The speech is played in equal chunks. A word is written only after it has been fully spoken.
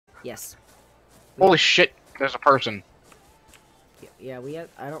Yes. Holy shit! There's a person. Yeah, we have.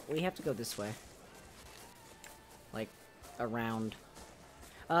 We have to go this way. Like, around.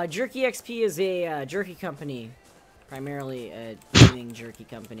 Jerky XP is a jerky company, primarily a gaming jerky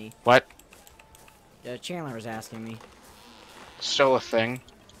company. What? Chandler was asking me. Still a thing?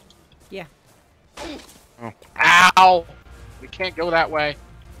 Yeah. Oh. Ow! We can't go that way.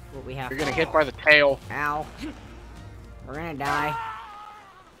 What we have. You're gonna hit by the tail. Ow. We're gonna die.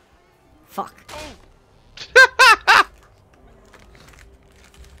 Fuck.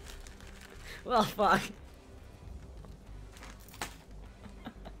 Well, fuck.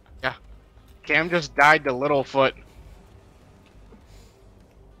 Yeah. Cam just died to Littlefoot.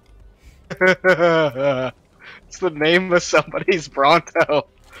 It's the name of somebody's Bronto.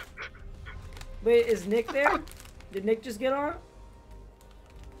 Wait, is Nick there? Did Nick just get on?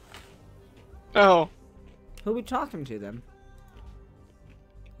 No. Who we talking to then?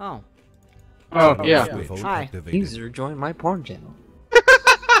 Oh. Oh, yeah. Hi. User joined my porn channel.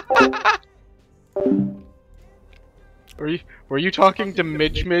 Were you talking to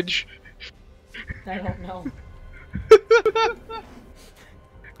Midge Midge? I don't know.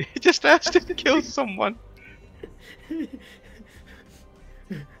 He just asked to kill someone.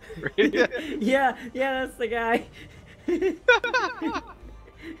 Yeah, that's the guy.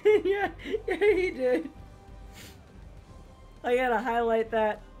 yeah, he did. I gotta highlight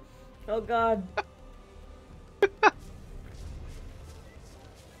that. Oh god.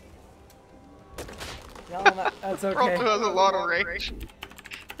 No, that's okay. Bronto has a lot of range.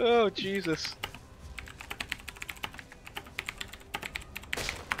 Oh, Jesus.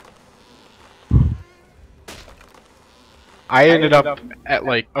 I ended up at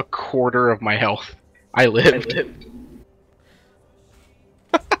like a quarter of my health. I lived.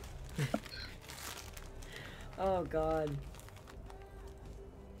 Oh god.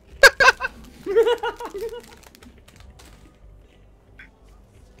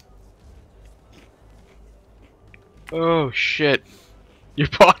 Oh shit. Your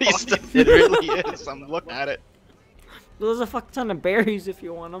body's it really is. I'm looking at it. There's a fuck ton of berries if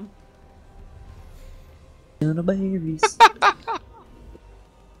you want them. Ton of berries.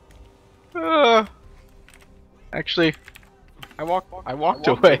 Actually, I walked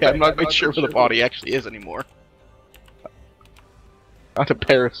away. I'm not quite sure where the body actually is anymore. Not a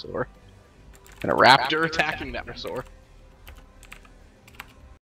parasaur. And a raptor attacking that parasaur.